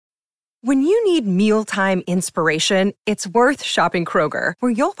When you need mealtime inspiration, it's worth shopping Kroger,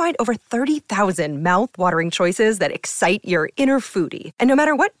 where you'll find over 30,000 mouth-watering choices that excite your inner foodie. And no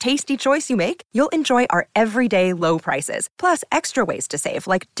matter what tasty choice you make, you'll enjoy our everyday low prices, plus extra ways to save,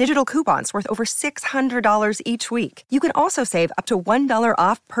 like digital coupons worth over $600 each week. You can also save up to $1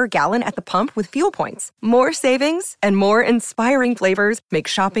 off per gallon at the pump with fuel points. More savings and more inspiring flavors make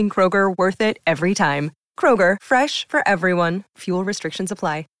shopping Kroger worth it every time. Kroger, fresh for everyone. Fuel restrictions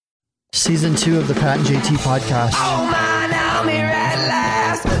apply. Season 2 of the Pat and JT podcast. Oh man, I'm here at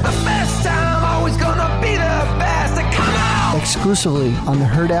last. The best time, always gonna be the best. Come on! Exclusively on the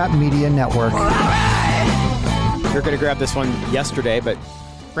Herd App Media Network. All right. We were going to grab this one yesterday, but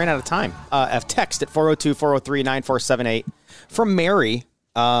ran out of time. A text at 402-403-9478 from Mary.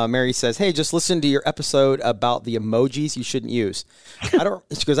 Mary says, hey, just listen to your episode about the emojis you shouldn't use. She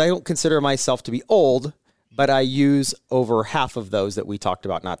goes, I don't consider myself to be old, but I use over half of those that we talked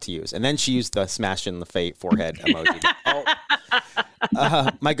about not to use. And then she used the smash in the forehead emoji.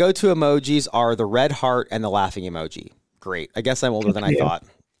 My go-to emojis are the red heart and the laughing emoji. Great. I guess I'm older than I thought.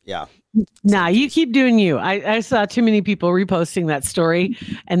 Yeah. Nah, you keep doing you. I saw too many people reposting that story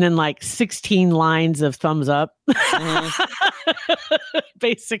and then like 16 lines of thumbs up,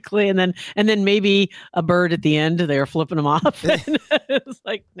 basically. And then maybe a bird at the end. They were flipping them off. It's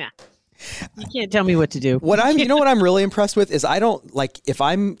like, nah. You can't tell me what to do. You know what I'm really impressed with is I don't like if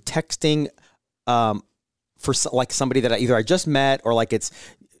I'm texting for like somebody that I just met or like it's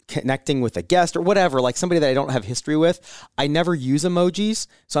connecting with a guest or whatever, like somebody that I don't have history with, I never use emojis.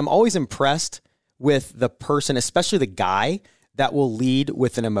 So I'm always impressed with the person, especially the guy that will lead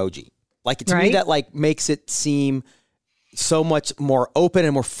with an emoji. Like to me that like makes it seem so much more open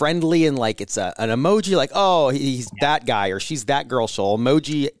and more friendly and like it's an emoji like, oh, he's that guy or she's that girl, she'll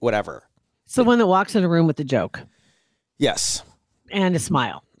emoji, whatever. It's the one that walks in a room with a joke. Yes. And a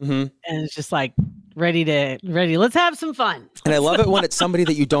smile. Mm-hmm. And it's just like ready. Let's have some fun. And I love it when it's somebody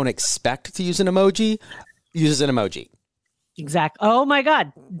that you don't expect to use an emoji, uses an emoji. Exactly. Oh my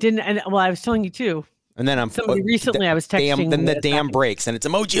God. I was telling you too. And then somebody recently I was texting. Then the dam breaks and it's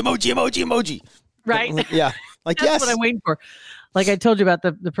emoji. Right. Yeah. Like, That's yes. what I'm waiting for. Like I told you about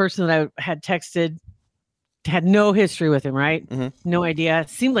the person that I had texted, had no history with him, right? Mm-hmm. No idea.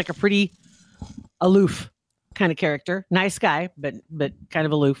 Seemed like a pretty aloof kind of character. Nice guy, but kind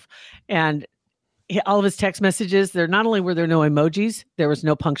of aloof. And all of his text messages, not only were there no emojis, there was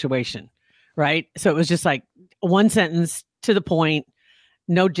no punctuation, right? So it was just like one sentence to the point,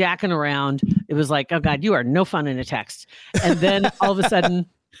 no jacking around. It was like, oh God, you are no fun in a text. And then all of a sudden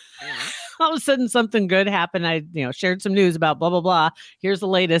something good happened. I shared some news about blah, blah, blah. Here's the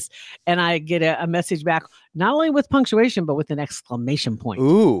latest. And I get a message back, not only with punctuation, but with an exclamation point.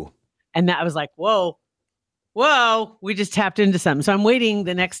 Ooh. And that was like, whoa, we just tapped into something. So I'm waiting.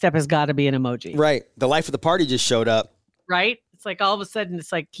 The next step has got to be an emoji. Right. The life of the party just showed up. Right. It's like all of a sudden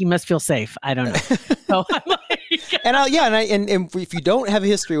it's like, he must feel safe. I don't know. So I'm like, and if you don't have a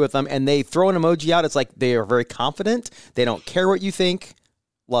history with them and they throw an emoji out, it's like they are very confident. They don't care what you think.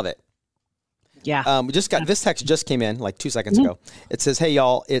 Love it. Yeah. We just got this text just came in like 2 seconds ago. It says, hey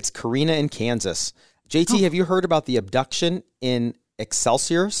y'all, it's Karina in Kansas. JT, have you heard about the abduction in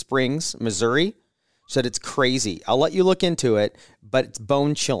Excelsior Springs, Missouri? She said it's crazy. I'll let you look into it, but it's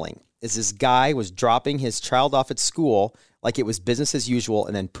bone chilling. This guy was dropping his child off at school like it was business as usual,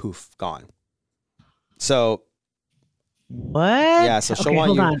 and then poof, gone. So what? Yeah, so she'll want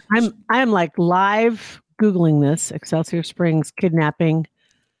hold on. I'm like live Googling this. Excelsior Springs kidnapping.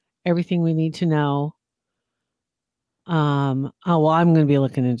 Everything we need to know. I'm going to be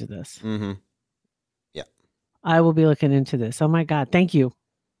looking into this. Mm-hmm. Yeah. I will be looking into this. Oh my God. Thank you.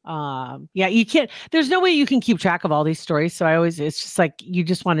 You can't, there's no way you can keep track of all these stories. So it's just like, you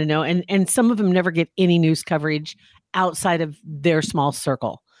just want to know. And some of them never get any news coverage outside of their small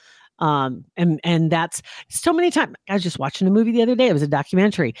circle. And that's so many times. I was just watching a movie the other day. It was a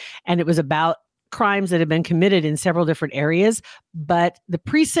documentary and it was about crimes that have been committed in several different areas, but the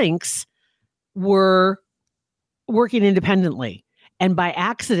precincts were working independently. And by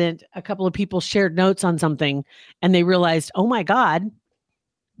accident, a couple of people shared notes on something and they realized, oh my God,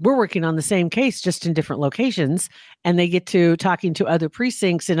 we're working on the same case, just in different locations. And they get to talking to other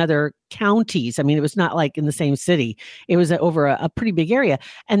precincts in other counties. I mean, it was not like in the same city. It was over a pretty big area.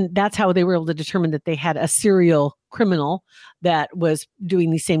 And that's how they were able to determine that they had a serial criminal that was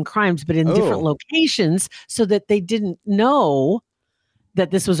doing these same crimes, but in different locations, so that they didn't know that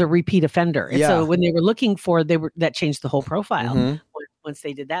this was a repeat offender. And so when they were looking for, that changed the whole profile once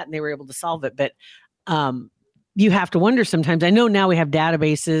they did that and they were able to solve it. But, you have to wonder sometimes. I know now we have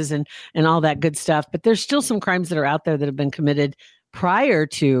databases and all that good stuff, but there's still some crimes that are out there that have been committed prior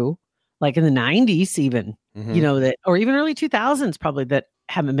to like in the 90s even, Mhm. you know, that, or even early 2000s probably, that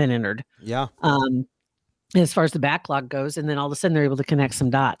haven't been entered. Yeah. As far as the backlog goes, and then all of a sudden they're able to connect some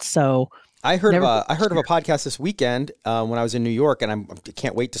dots. So I heard Never of a podcast this weekend when I was in New York, and I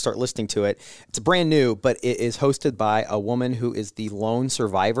can't wait to start listening to it. It's brand new, but it is hosted by a woman who is the lone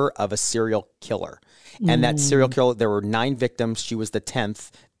survivor of a serial killer. And that serial killer, there were 9 victims. She was the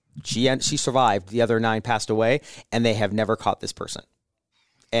 10th. She survived. The other 9 passed away, and they have never caught this person.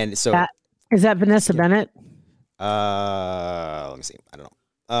 And so, is that Vanessa Bennett? let me see. I don't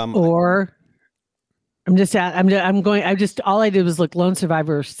know. Or all I did was look lone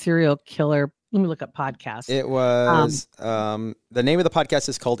survivor serial killer. Let me look up podcast. It was the name of the podcast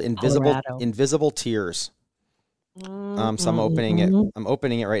is called Colorado. Invisible Tears. So I'm opening it. I'm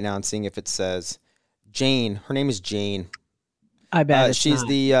opening it right now and seeing if it says Jane. Her name is Jane. I bet she's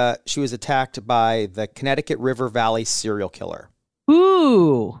not. she was attacked by the Connecticut River Valley serial killer.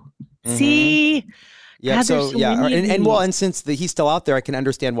 Ooh, see. Yeah. God, So there's so yeah, many of and well, these. and since he's still out there, I can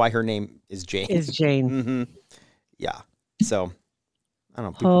understand why her name is Jane. Is Jane. Yeah. So I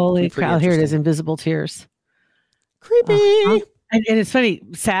don't know. Holy pretty cow! Here it is, interesting. Invisible Tears. Creepy. And it's funny,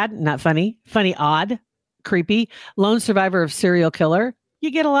 sad, not funny, funny, odd, creepy. Lone survivor of serial killer. You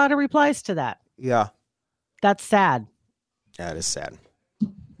get a lot of replies to that. Yeah. That's sad. That is sad.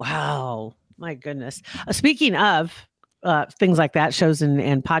 Wow. My goodness. Speaking of things like that, shows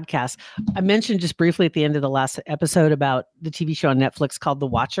and podcasts, I mentioned just briefly at the end of the last episode about the TV show on Netflix called The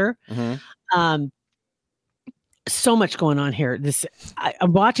Watcher. So much going on here.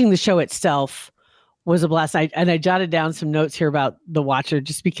 I'm watching the show itself was a blast. I jotted down some notes here about The Watcher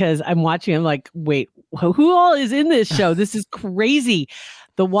just because I'm watching. I'm like, wait, who all is in this show? This is crazy.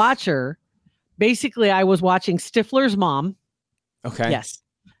 The Watcher. Basically, I was watching Stifler's mom. Okay. Yes.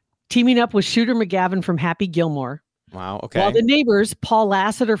 Teaming up with Shooter McGavin from Happy Gilmore. Wow. Okay. While the neighbors, Paul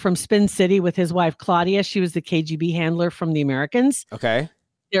Lasseter from Spin City with his wife Claudia, she was the KGB handler from The Americans. Okay.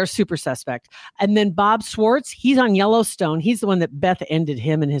 They're super suspect. And then Bob Schwartz, he's on Yellowstone. He's the one that Beth ended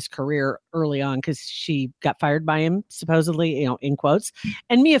him in his career early on because she got fired by him, supposedly, in quotes.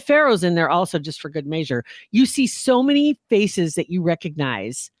 And Mia Farrow's in there also just for good measure. You see so many faces that you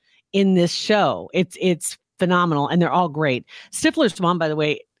recognize in this show. It's phenomenal, and they're all great. Stifler's mom, by the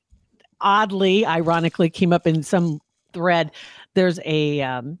way, oddly, ironically, came up in some thread. There's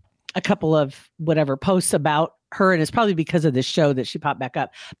a couple of whatever posts about her, and it's probably because of this show that she popped back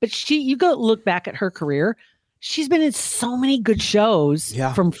up. But you go look back at her career. She's been in so many good shows,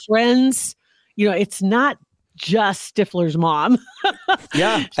 from Friends. You know, it's not just Stifler's mom.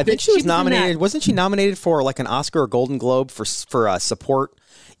 Yeah, I think she was nominated. Wasn't she nominated for like an Oscar or Golden Globe for support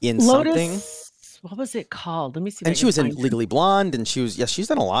in Lotus, something? What was it called? Let me see. And she was in Legally Blonde, and she's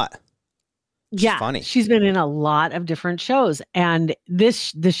done a lot. She's funny. She's been in a lot of different shows, and the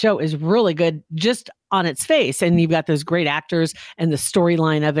show is really good just on its face. And you've got those great actors, and the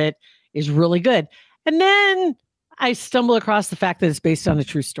storyline of it is really good. And then I stumble across the fact that it's based on a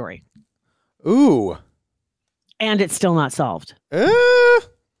true story. Ooh. And it's still not solved. And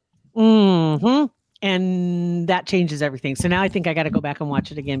that changes everything. So now I think I got to go back and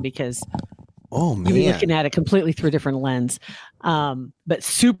watch it again because you'll be looking at it completely through a different lens. But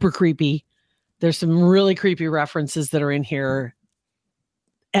super creepy. There's some really creepy references that are in here.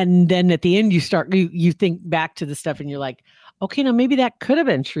 And then at the end, you think back to the stuff and you're like, okay, now maybe that could have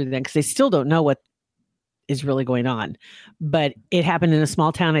been true then, because they still don't know what is really going on. But it happened in a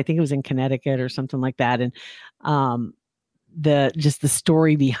small town. I think it was in Connecticut or something like that. And the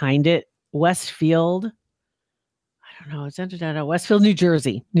story behind it, Westfield, I don't know, it's entered out of Westfield, New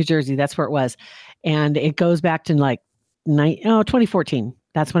Jersey. That's where it was. And it goes back to 2014.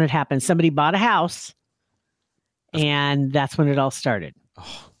 That's when it happened. Somebody bought a house, and that's when it all started.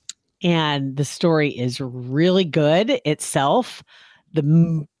 Oh. And the story is really good itself.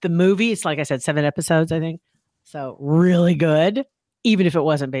 The movie, it's like I said, 7 episodes, I think. So really good, even if it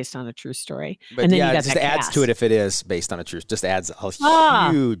wasn't based on a true story. But and then yeah, you got it just adds to it if it is based on a true. Just adds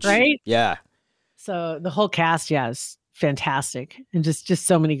a huge, right? Yeah. So the whole cast, is fantastic, and just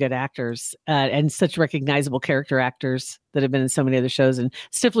so many good actors and such recognizable character actors that have been in so many other shows. And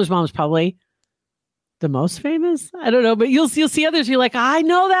Stifler's mom is probably the most famous. I don't know, but you'll see others. You're like, I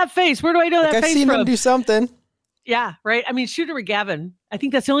know that face. Where do I know that face I've seen from? him do something. Yeah, right. I mean, Shooter McGavin. I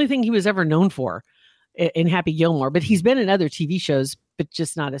think that's the only thing he was ever known for in Happy Gilmore. But he's been in other TV shows, but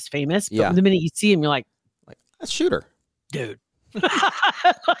just not as famous. But the minute you see him, you're like that's Shooter, dude.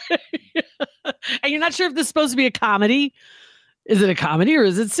 And you're not sure if this is supposed to be a comedy. Is it a comedy or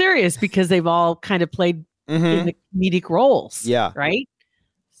is it serious? Because they've all kind of played in the comedic roles. Yeah. Right.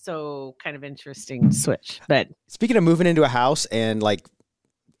 So kind of interesting switch. But speaking of moving into a house and like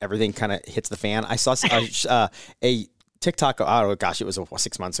everything kind of hits the fan. I saw a TikTok. Oh gosh, it was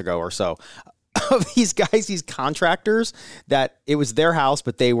 6 months ago or so. Of these guys, these contractors, that it was their house,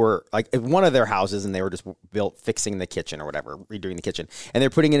 but they were like one of their houses, and they were just fixing the kitchen or whatever, redoing the kitchen, and they're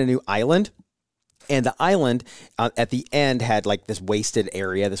putting in a new island. And the island at the end had like this wasted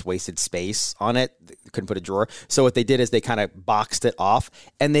area, this wasted space on it. They couldn't put a drawer. So what they did is they kind of boxed it off,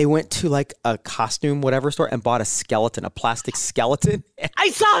 and they went to like a costume, whatever store, and bought a plastic skeleton. I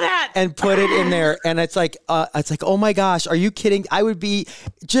saw that. And put it in there. And it's like, oh my gosh, are you kidding? I would be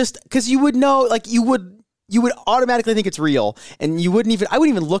just, because you would know, like you would automatically think it's real, and I wouldn't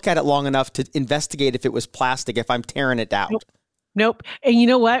even look at it long enough to investigate if it was plastic if I'm tearing it out. Nope. And you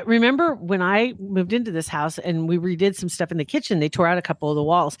know what? Remember when I moved into this house and we redid some stuff in the kitchen, they tore out a couple of the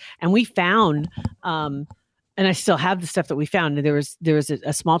walls, and we found, and I still have the stuff that we found. There was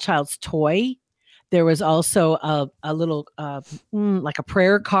a small child's toy. There was also a little, like a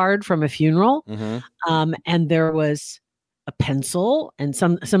prayer card from a funeral. Mm-hmm. And there was a pencil and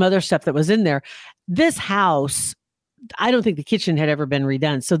some other stuff that was in there. This house, I don't think the kitchen had ever been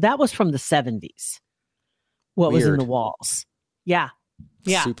redone. So that was from the 70s. What was in the walls. Yeah.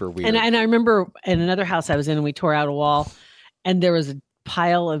 Super weird. And I remember in another house I was in, and we tore out a wall, and there was a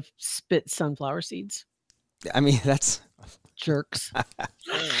pile of spit sunflower seeds. I mean, that's jerks.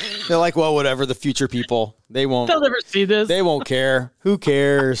 They're like, well, whatever. The future people, they'll never see this. They won't care. Who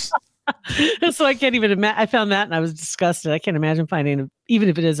cares? So I can't even imagine. I found that and I was disgusted. I can't imagine finding, even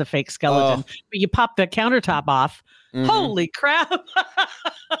if it is a fake skeleton. But you pop the countertop off. Mm-hmm. Holy crap.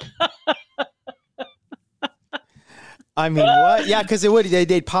 I mean, what? Yeah, because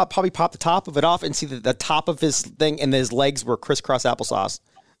they'd probably pop the top of it off and see the top of his thing, and his legs were crisscross applesauce.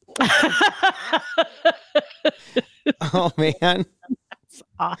 Oh man, that's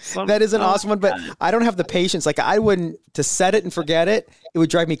awesome. That is an awesome one, but I don't have the patience. Like, I wouldn't, to set it and forget it. It would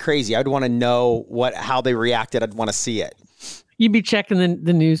drive me crazy. I'd want to know how they reacted. I'd want to see it. You'd be checking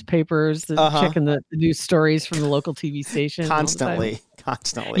the newspapers, checking the news stories from the local TV station. Constantly.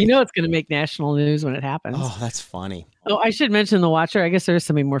 You know it's going to make national news when it happens. Oh, that's funny. Oh, I should mention The Watcher. I guess there's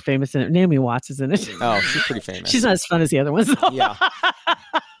somebody more famous in it. Naomi Watts is in it. Oh, she's pretty famous. She's not as fun as the other ones, though. Yeah.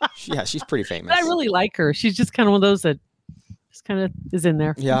 Yeah, she's pretty famous. But I really like her. She's just kind of one of those that just kind of is in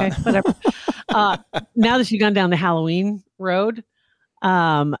there. Yeah. Okay, whatever. Now that you've gone down the Halloween road,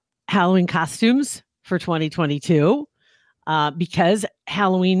 Halloween costumes for 2022. Because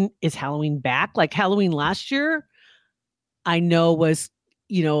Halloween is Halloween back. Like Halloween last year, I know was,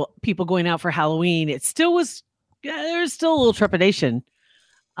 people going out for Halloween. It still was, there's still a little trepidation.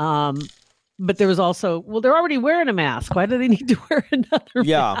 But there was also, they're already wearing a mask. Why do they need to wear another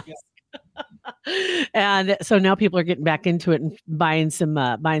mask? And so now people are getting back into it and buying some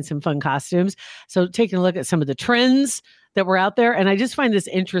fun costumes. So taking a look at some of the trends that were out there. And I just find this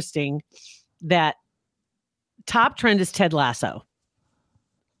interesting that top trend is Ted Lasso.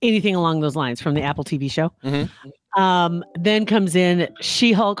 Anything along those lines from the Apple TV show. Mm-hmm. Then comes in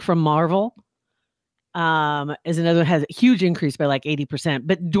She-Hulk from Marvel. Is another, has a huge increase by like 80%.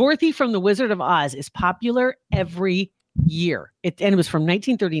 But Dorothy from The Wizard of Oz is popular every year. And it was from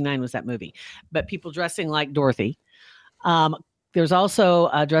 1939 was that movie. But people dressing like Dorothy. There's also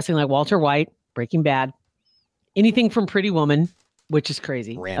dressing like Walter White, Breaking Bad. Anything from Pretty Woman, which is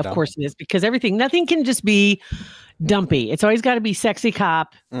crazy. Random. Of course it is, because nothing can just be dumpy. It's always got to be sexy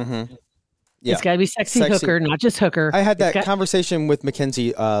cop. Mm-hmm. Yeah. It's got to be sexy hooker, not just hooker. I had that conversation with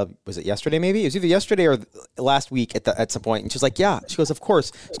Mackenzie. Was it yesterday? Maybe it was either yesterday or last week at some point. And she's like, "Yeah." She goes, "Of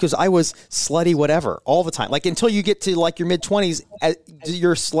course." She goes, "I was slutty whatever all the time. Like until you get to like your mid-20s,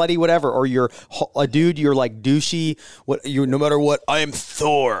 you're slutty whatever, or you're a dude. You're like douchey. No matter what. I am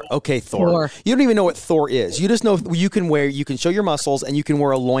Thor. Okay, Thor. You don't even know what Thor is. You just know you can show your muscles and you can wear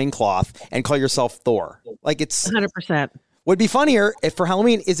a loincloth and call yourself Thor. Like it's 100%. Would be funnier if for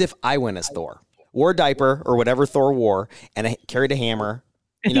Halloween is if I went as Thor, wore a diaper or whatever Thor wore, and I carried a hammer.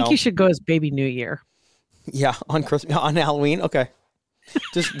 I think you should go as Baby New Year. Yeah, on Halloween. Okay,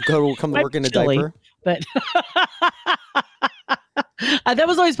 just come to work in a diaper. But that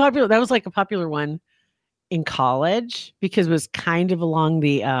was always popular. That was like a popular one in college because it was kind of along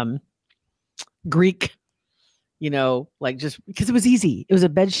the Greek. Like just because it was easy. It was a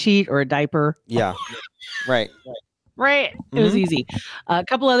bed sheet or a diaper. Yeah, right. Right. It was easy. A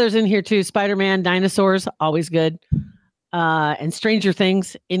couple others in here too. Spider-Man, dinosaurs, always good. And Stranger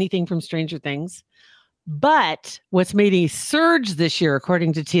Things, anything from Stranger Things. But what's made a surge this year,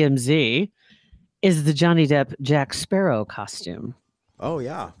 according to TMZ, is the Johnny Depp Jack Sparrow costume. Oh,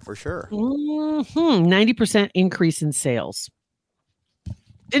 yeah, for sure. 90% increase in sales.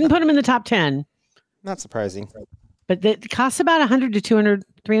 Didn't put him in the top 10. Not surprising. But it costs about $100 to $200,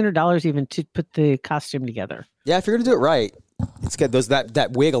 $300 even to put the costume together. Yeah, if you're going to do it right, it's good.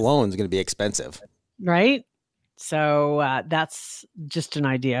 That wig alone is going to be expensive. Right? So that's just an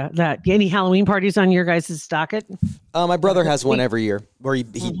idea. Any Halloween parties on your guys' docket? My brother has one every year where he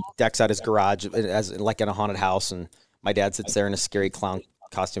decks out his garage as like in a haunted house, and my dad sits there in a scary clown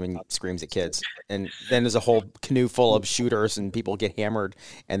costume and screams at kids. And then there's a whole canoe full of shooters, and people get hammered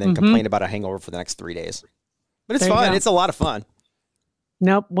and then complain about a hangover for the next 3 days. But it's fun. It's a lot of fun.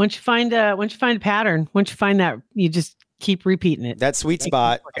 Nope. Once you find a pattern, once you find that, you just keep repeating it. That sweet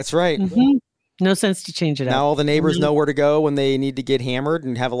spot. That's right. No sense to change it up. Now all the neighbors know where to go when they need to get hammered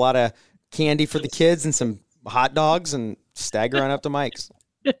and have a lot of candy for the kids and some hot dogs and stagger on up to Mike's.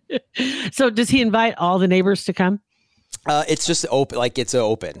 So does he invite all the neighbors to come? It's just open. Like it's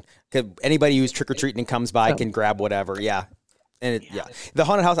open. Anybody who's trick-or-treating and comes by can grab whatever. Yeah. And the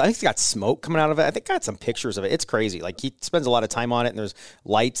haunted house, I think it's got smoke coming out of it. I think got some pictures of it. It's crazy. Like he spends a lot of time on it, and there's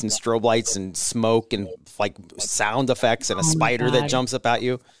lights and strobe lights and smoke and like sound effects and a spider that jumps up at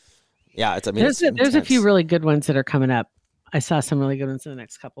you. Yeah, there's a few really good ones that are coming up. I saw some really good ones in the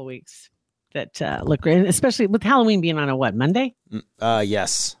next couple of weeks that look great, and especially with Halloween being on a Monday?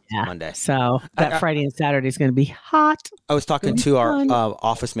 Yes, Monday. So that Friday and Saturday is going to be hot. I was talking to our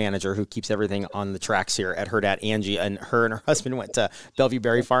office manager who keeps everything on the tracks here at Hurrdat, Angie, and her husband went to Bellevue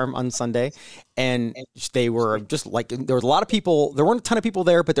Berry Farm on Sunday, and they were just like, there was a lot of people. There weren't a ton of people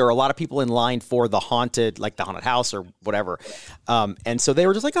there, but there were a lot of people in line for the haunted house or whatever. And so they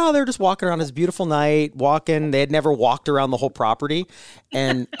were just like, oh, they're just walking around. It's a beautiful night, walking. They had never walked around the whole property,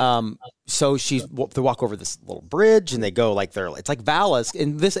 and so they walk over this little bridge, and they go like it's like Vala's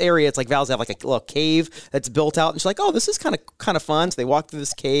in this area. It's like Vala's have like a little cave that's built out, and she's like, oh, this is kind of fun. So they walk through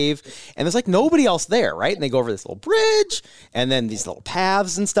this cave, and there's like nobody else there, right? And they go over this little bridge, and then these little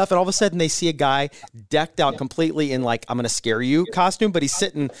paths and stuff, and all of a sudden they see a guy decked out completely in like I'm gonna scare you costume, but he's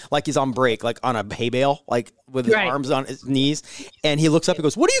sitting like he's on break, like on a hay bale, like with his arms on his knees, and he looks up and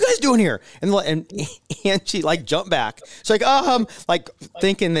goes, "What are you guys doing here?" And she like jumped back. She's like, like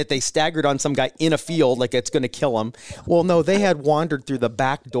thinking that they staggered on some guy in a field, like it's gonna kill him. Well, no, they had wandered through the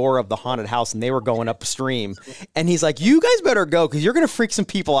back door of the haunted house, and they were going upstream. And he's like, "You guys better go because you're gonna freak some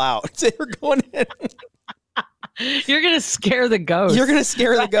people out." They were going in. You're gonna scare the ghost. You're gonna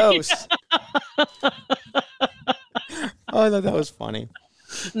scare the ghost. Oh, I thought that was funny.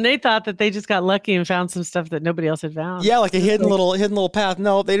 And they thought that they just got lucky and found some stuff that nobody else had found. Yeah, like a hidden little path.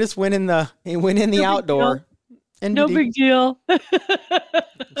 No, they just went in the outdoor. No big deal.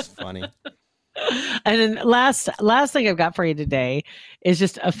 It's funny. And then last thing I've got for you today is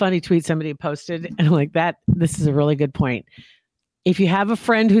just a funny tweet somebody posted, and I'm like, this is a really good point. If you have a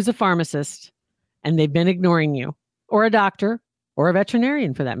friend who's a pharmacist and they've been ignoring you, or a doctor, or a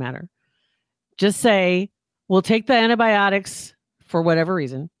veterinarian for that matter, just say, we'll take the antibiotics for whatever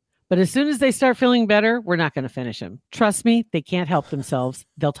reason, but as soon as they start feeling better, we're not going to finish them. Trust me, they can't help themselves.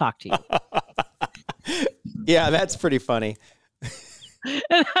 They'll talk to you. Yeah, that's pretty funny.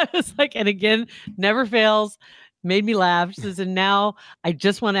 And I was like, and again, never fails. Made me laugh. She says, and now I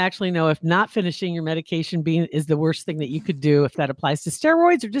just want to actually know if not finishing your medication is the worst thing that you could do, if that applies to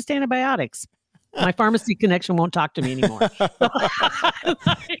steroids or just antibiotics. My pharmacy connection won't talk to me anymore.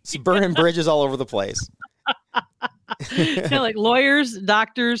 It's burning bridges all over the place. Like lawyers,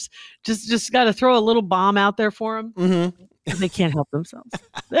 doctors, just got to throw a little bomb out there for them. Mm-hmm. They can't help themselves.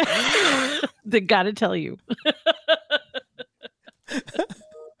 They got to tell you.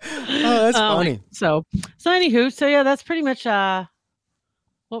 Oh, that's funny. So anywho, yeah, that's pretty much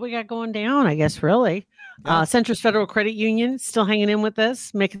what we got going down, I guess, really. Yeah. Centris Federal Credit Union still hanging in with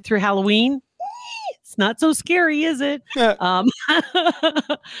us, make it through Halloween. It's not so scary, is it? Yeah.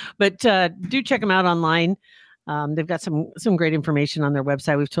 But do check them out online. They've got some great information on their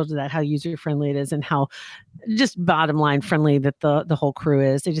website. We've told you that, how user friendly it is, and how just bottom line friendly that the whole crew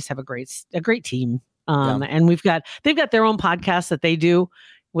is. They just have a great team. And they've got their own podcast that they do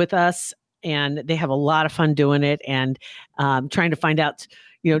with us, and they have a lot of fun doing it and trying to find out,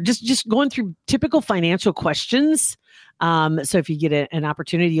 just going through typical financial questions. So if you get an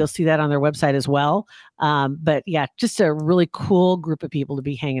opportunity, you'll see that on their website as well. But yeah, just a really cool group of people to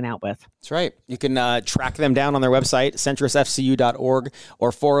be hanging out with. That's right. You can track them down on their website, centrisfcu.org,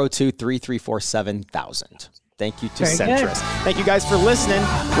 or 402-334-7000. Thank you to Centris. Good. Thank you guys for listening.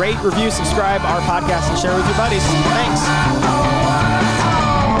 Rate, review, subscribe our podcast, and share with your buddies. Thanks.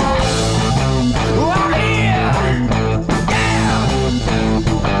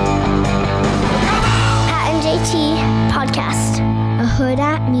 Pat and JT Podcast, a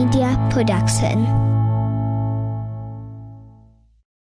Hurrdat Media Production.